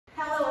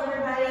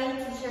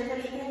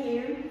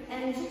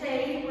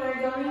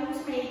going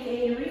to make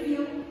a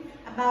review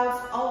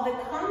about all the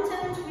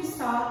content we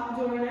saw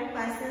during our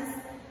classes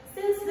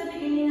since the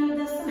beginning of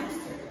the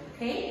semester,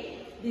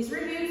 okay? This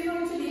review is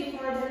going to be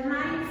for the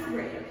 9th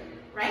grade,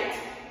 right?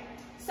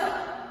 So,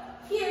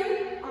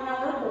 here on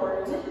our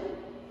board,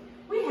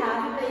 we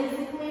have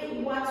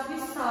basically what we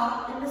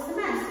saw in the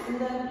semester, in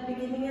the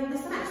beginning of the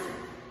semester.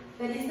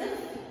 That is the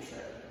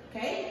future,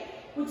 okay?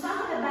 We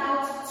talked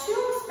about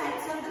two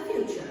aspects of the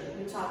future.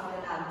 We talked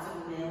about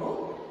the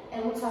will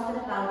and we talked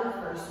about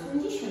the first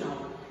conditional.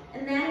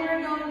 And then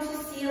we're going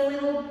to see a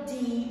little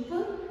deep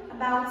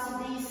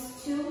about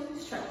these two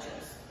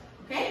structures,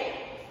 okay?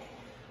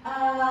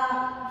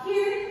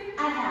 Here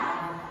I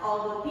have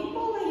all the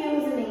people we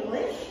use in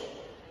English.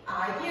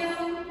 I,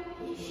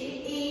 you, he, she,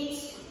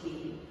 it,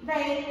 we,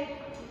 they.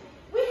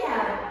 We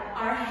have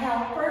our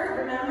helper.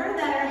 Remember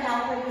that our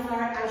helper is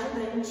our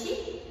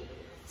ajudante.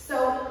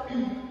 So,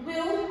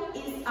 will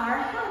is our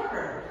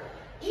helper.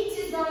 It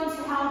is going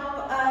to help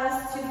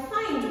us to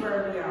find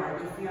where we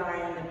are, if we are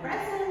in the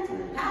present, in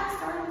the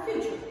past, or in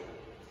the future.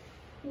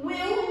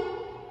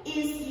 Will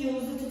is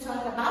used to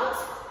talk about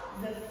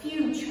the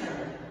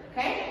future,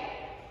 okay?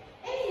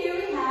 And here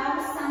we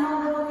have some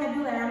of the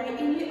vocabulary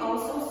and we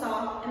also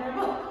saw in our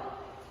book.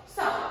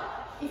 So,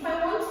 if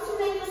I want to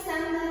make a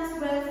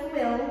sentence with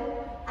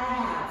will, I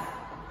have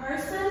a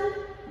person,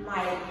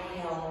 my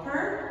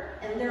helper,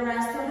 and the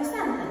rest of the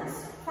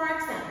sentence. For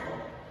example,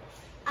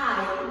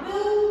 I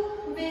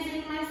will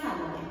visit my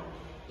family.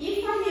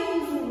 If I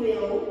use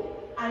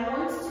will, I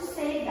want to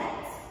say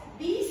that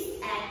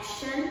this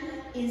action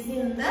is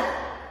in the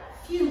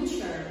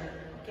future,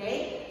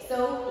 okay?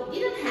 So it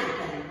didn't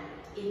happen,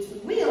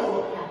 it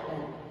will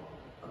happen,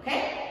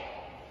 okay?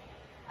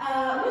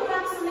 We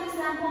have some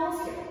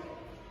examples here.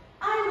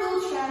 I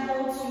will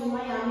travel to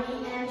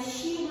Miami and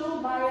she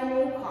will buy a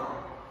new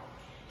car.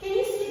 Can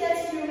you see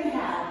that here we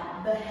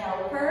have the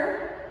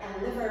helper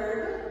and the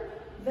verb,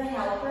 the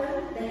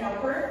helper,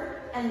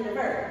 and the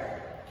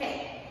verb.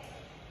 Okay.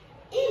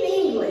 In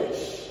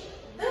English,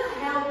 the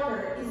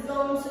helper is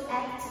going to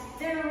act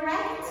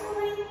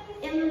directly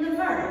in the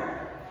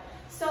verb.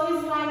 So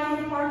it's like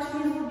in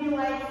Portuguese would be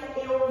like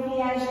eu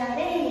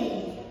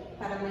viajarei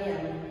para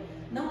Miami.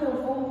 Não,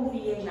 eu vou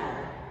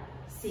viajar.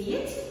 See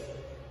it?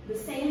 The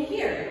same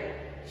here.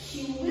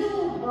 She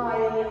will buy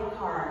a new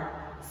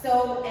car.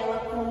 So, ela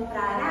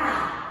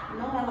comprará,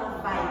 não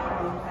ela vai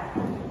comprar.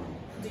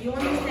 Do you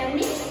understand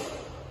me?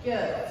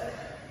 Good.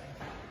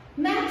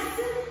 Next,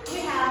 we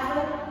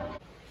have,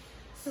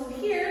 so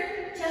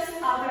here, just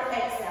other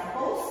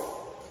examples.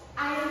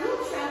 I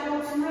will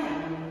travel to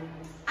Miami.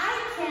 I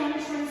can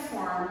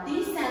transform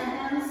this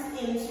sentence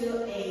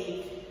into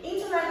an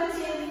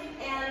interrogative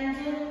and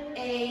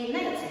a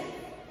negative.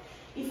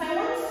 If I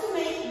want to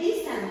make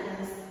this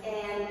sentence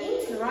an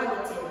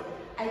interrogative,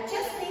 I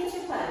just need to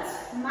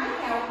put my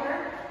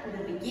helper in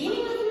the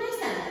beginning of my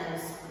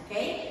sentence,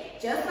 okay?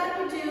 Just like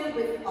we do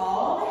with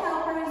all the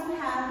helpers we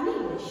have in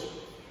English.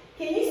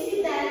 Can you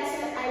see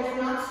that I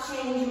do not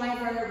change my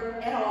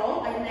verb at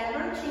all? I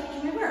never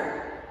change my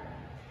verb.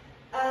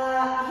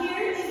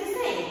 Here is the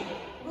same.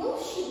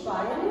 Will she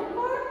buy a new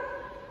car?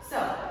 So,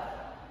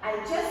 I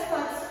just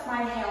put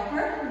my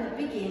helper in the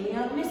beginning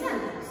of my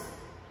sentence.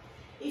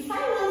 If I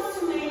want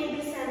to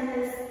make this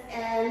sentence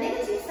a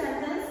negative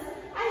sentence,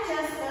 I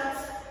just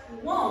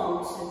put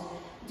won't.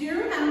 Do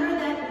you remember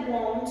that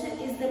won't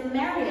is the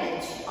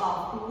marriage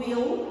of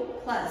will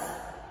plus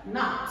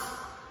not?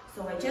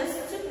 So I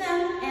just took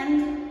them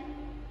and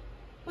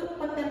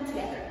put them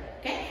together,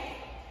 okay?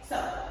 So,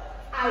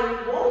 I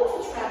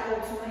want to travel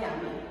to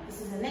Miami.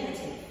 This is a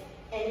negative.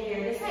 And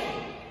here the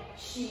same.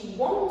 She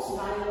won't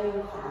buy a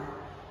new car.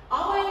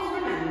 Always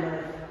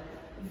remember,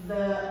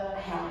 the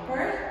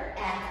helper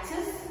acts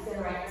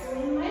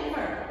directly in my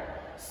verb.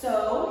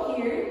 So,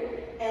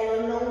 here,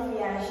 ela não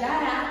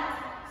viajará.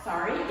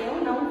 Sorry,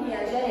 eu não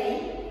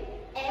viajarei.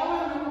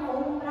 Ela não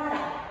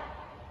comprará.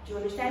 Do you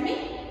understand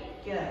me?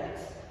 Good.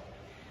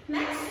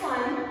 Next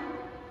one,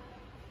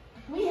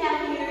 we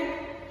have here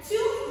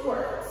two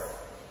words,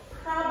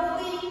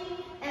 probably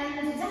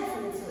and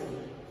definitely.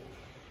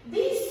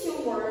 These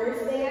two words,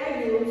 they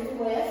are used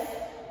with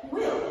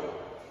will.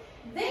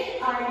 They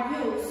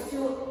are used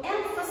to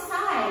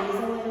emphasize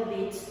a little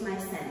bit my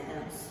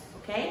sentence,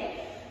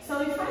 okay?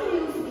 So if I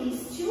use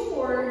these two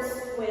words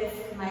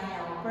with my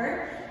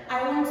helper,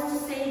 I want to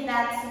say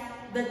that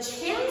the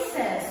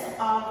chances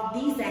of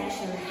this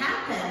action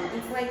happen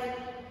is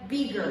like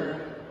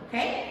bigger,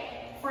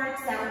 okay? For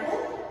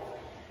example,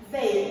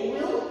 they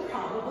will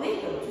probably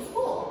go to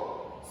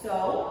school.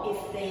 So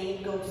if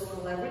they go to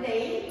school every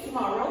day,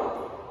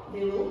 tomorrow,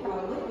 they will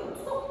probably go to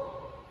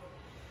school.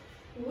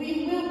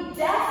 We will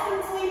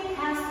definitely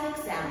pass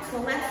the exam.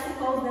 So let's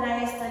suppose that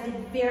I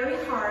studied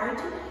very hard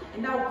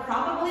and I'll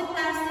probably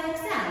pass the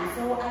exam.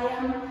 So I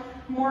am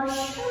more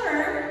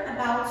sure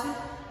about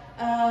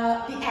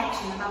the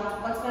action,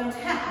 about what's going to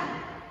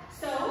happen.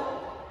 So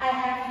I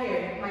have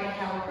here my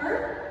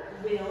helper,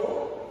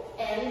 will,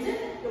 and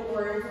the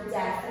word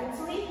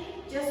definitely,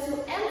 just to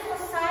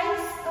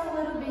emphasize a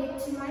little bit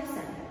to my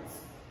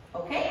sentence.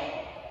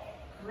 Okay?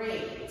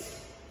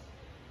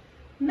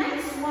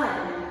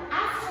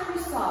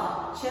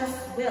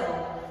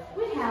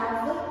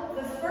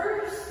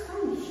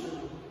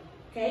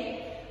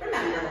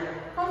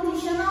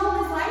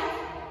 conditional is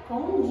like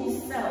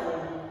condição,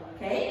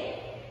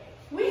 okay?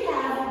 We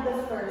have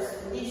the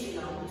first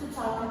conditional to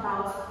talk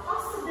about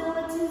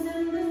possibilities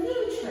in the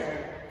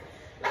future.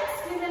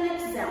 Let's give an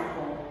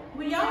example.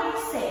 We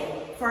always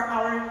say for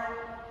our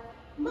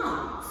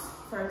moms,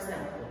 for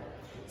example,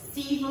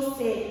 se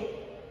você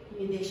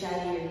me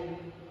deixar ir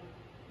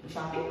no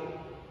shopping,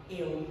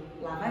 eu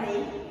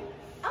lavarei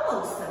a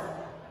louça.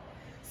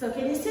 So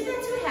can you see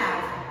that we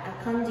have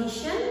a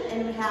condition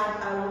and we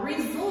have a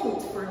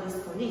result for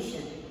this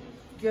condition?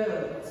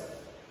 Good.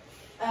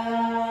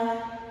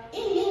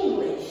 In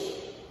English,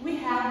 we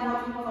have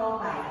what we call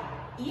by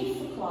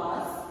if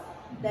clause,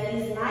 that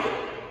is my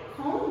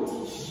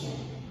condition.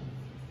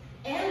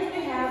 And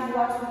we have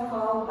what we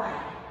call by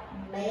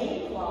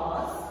may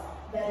clause,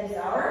 that is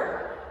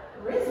our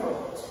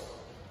result.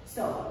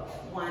 So,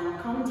 one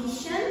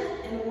condition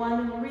and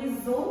one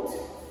result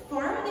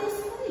for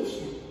this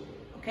condition,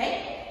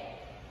 okay?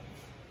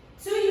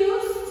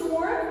 To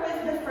work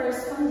with the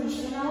first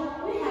conditional,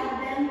 we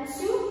have then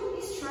two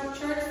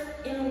structures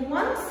in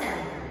one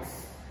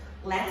sentence.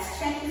 Let's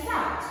check this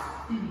out.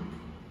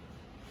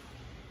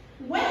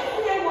 When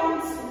we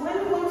want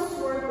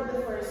to work with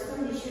the first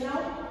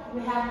conditional,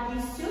 we have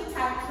these two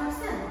types of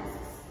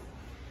sentences.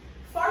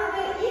 For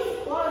the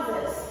if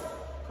clauses,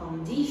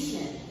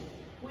 condition,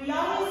 we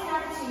always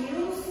have to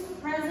use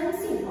present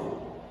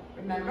simple.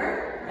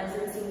 Remember,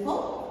 present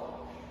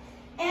simple.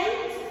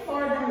 And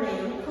for the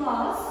main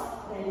clause,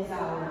 that is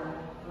our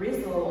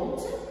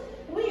result,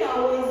 we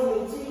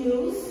always need to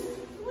use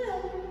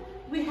will.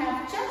 We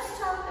have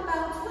just talked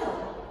about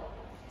will.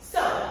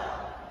 So,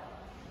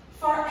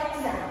 for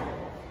example,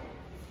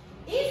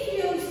 if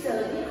you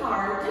study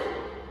hard,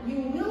 you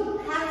will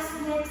pass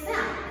the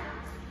exam.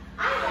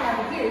 I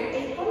have here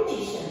a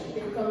condition.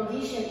 The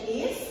condition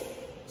is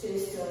to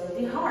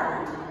study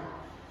hard.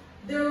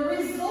 The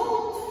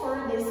result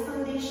for this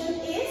condition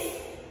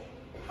is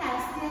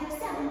pass the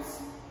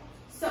exams.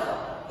 So,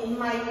 in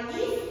my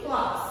if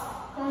clause,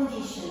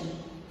 condition,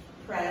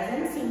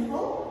 present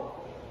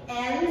simple,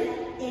 and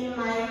in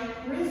my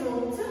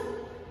result,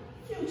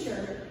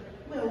 future,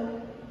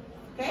 will.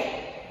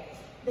 Okay?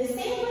 The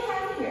same we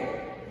have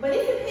here. But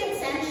if you pay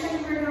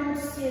attention, we're going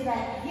to see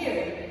that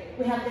here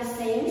we have the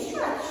same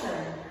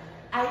structure.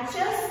 I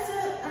just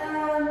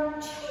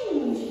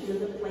changed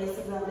the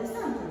places of the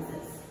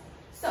sentences.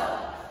 So,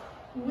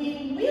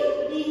 we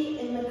will be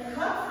in the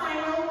cup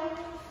final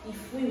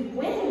if we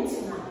win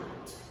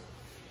tonight.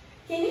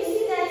 Can you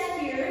see that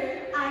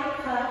here? I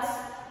cut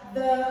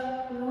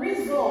the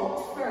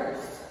result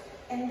first,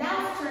 and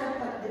after I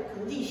put the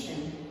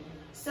condition.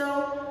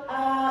 So,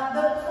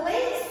 the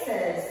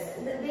places,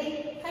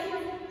 they kind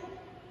of,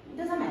 it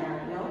doesn't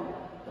matter, you know,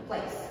 the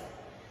place.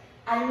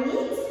 I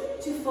need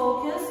to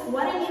focus,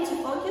 what I need to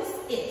focus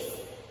is,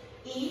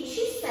 each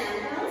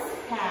sentence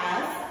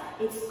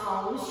has its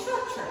own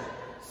structure.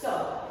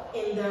 So,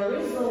 in the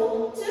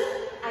result,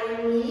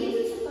 I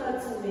need to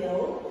put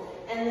will,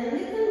 and in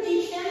the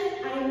condition,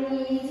 I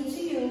need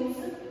to use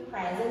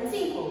present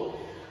simple.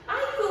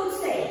 I could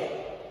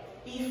say,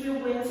 if we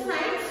win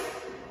tonight,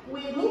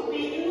 we will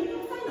be in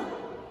the final.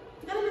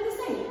 It's gonna be the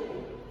same.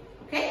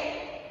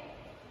 Okay?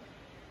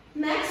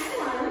 Next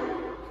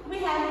one, we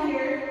have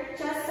here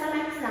just some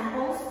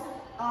examples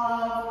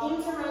of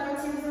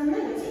interrogatives and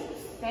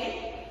negatives.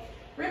 Okay?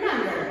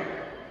 Remember,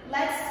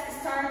 let's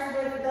start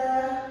with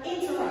the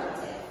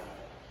interrogative.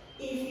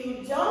 If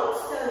you don't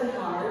study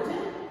hard,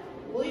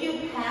 will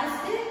you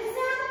pass the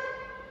exam?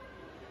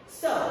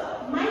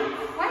 So, my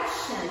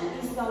question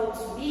is going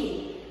to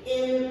be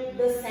in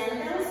the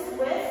sentence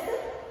with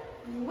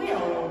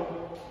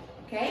will.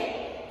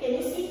 Okay? Can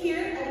you see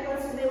here I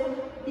put will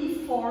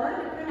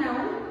before the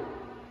pronoun?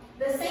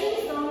 The same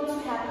is going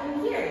to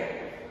happen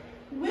here.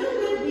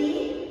 Will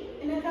be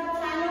in the cup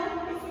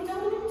final if you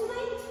don't win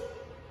tonight?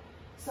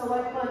 So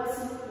I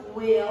put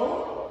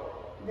will,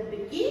 the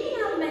beginning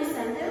of my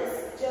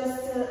sentence,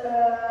 just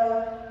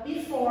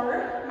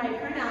before my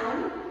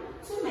pronoun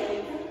to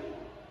make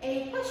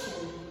a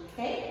question,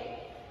 okay?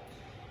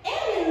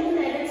 And in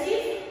the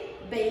negative,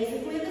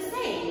 basically the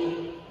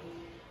same.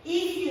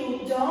 If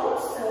you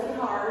don't study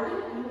hard,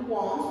 you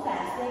won't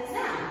pass the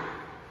exam.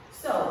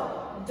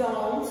 So,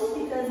 don't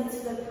because it's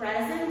the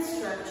present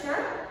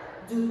structure,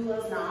 do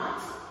plus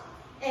not,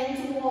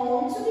 and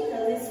won't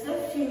because it's the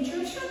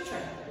future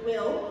structure,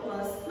 will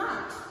plus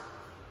not.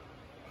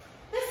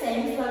 The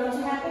same is going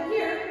to happen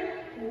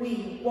here.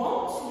 We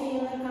won't be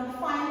in the cup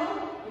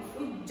final if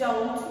we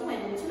don't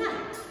win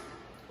tonight.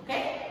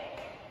 Okay?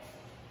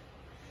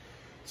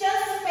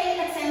 Just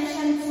pay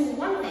attention to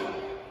one thing.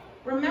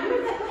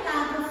 Remember that we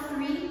have the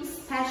three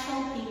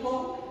special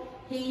people,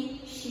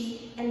 he,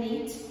 she, and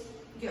it.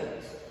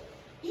 Good.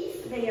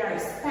 If they are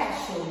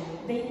special,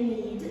 they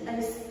need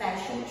a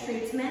special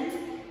treatment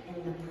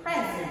in the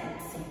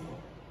present simple.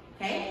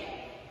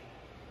 Okay?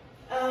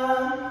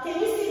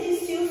 Can you see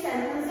these two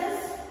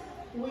sentences?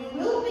 We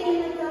will be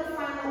in the cup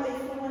final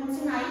if we win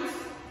tonight.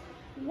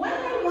 When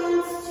I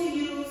want to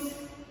use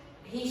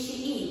he,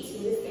 she, it,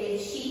 in this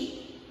case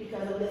she,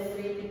 because of the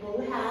three people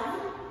we have,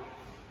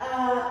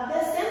 the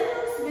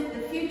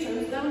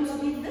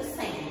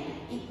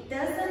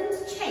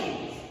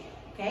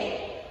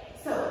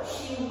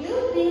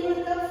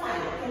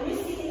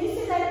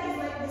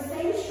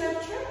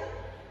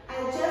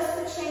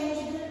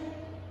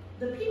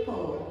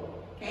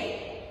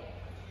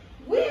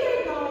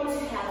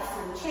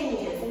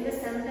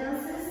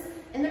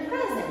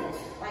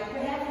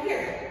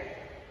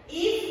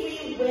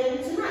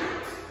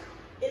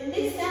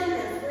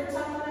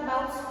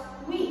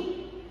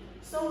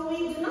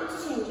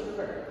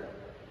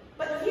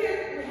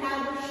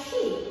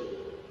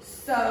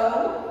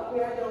So we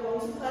are going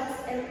to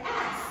put an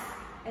S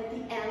at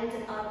the end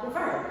of the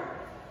verb.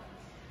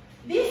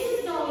 This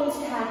is going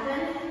to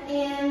happen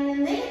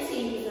in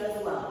negatives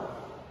as well.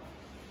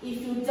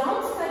 If you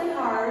don't study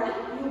hard,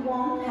 you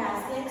won't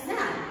pass the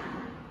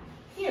exam.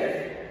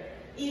 Here,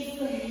 if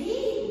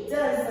he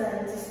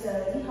doesn't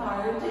study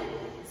hard,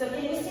 so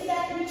can you see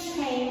that we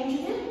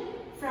changed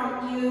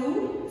from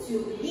you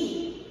to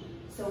he?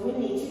 So we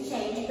need to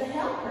change the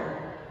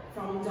helper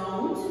from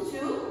don't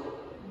to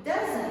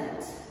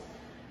doesn't.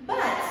 But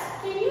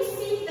can you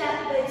see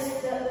that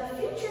the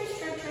future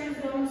structure is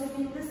going to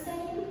be the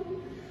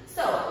same?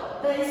 So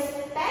the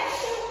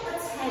special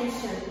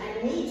attention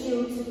I need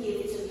you to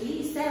give to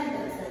these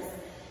sentences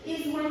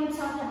is when you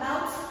talk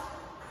about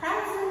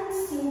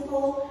present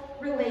simple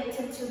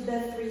related to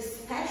the three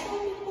special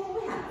people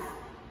we have.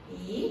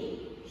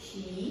 He,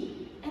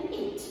 she, and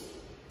it.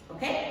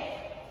 Okay?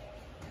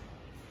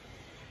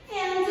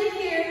 And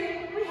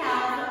here we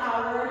have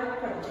our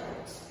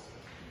project.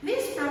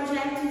 This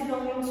project is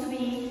going to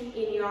be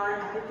in your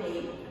app,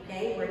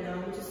 okay? We're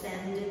going to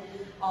send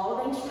all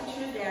the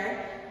instructions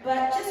there.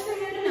 But just for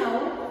you to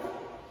know,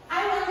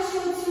 I want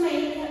you to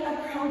make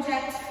a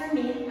project for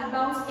me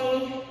about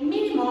a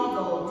mini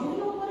model. Do you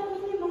know what a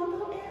mini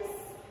model is?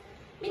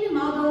 Mini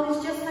model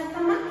is just like a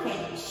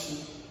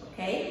maquette,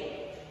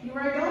 okay? You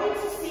are going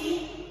to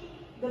see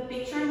the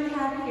picture we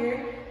have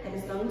here that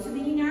is going to be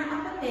in your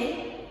app,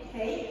 okay?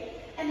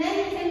 And then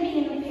it can be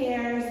in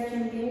pairs, it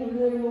can be in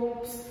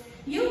groups.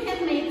 You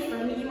can make for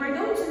me, you are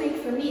going to make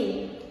for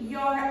me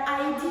your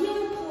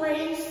ideal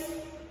place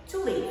to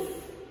live,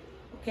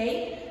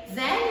 okay?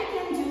 Then you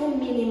can do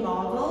mini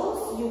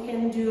models, you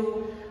can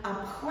do a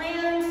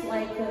plant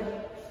like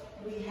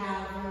we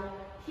have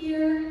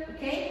here,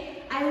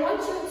 okay? I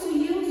want you to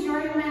use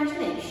your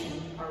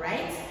imagination, all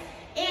right?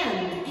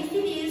 And if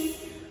it is,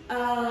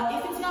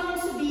 if it's going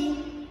to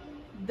be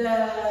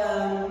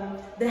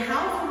the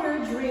house of your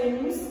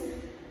dreams,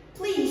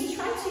 please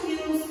try to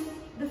use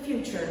the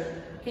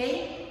future,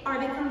 okay? Or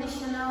the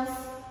conditionals,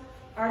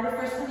 or the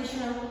first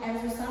conditional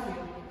as we saw here.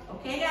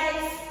 Okay,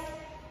 guys?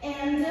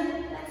 And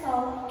that's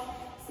all.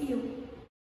 See you.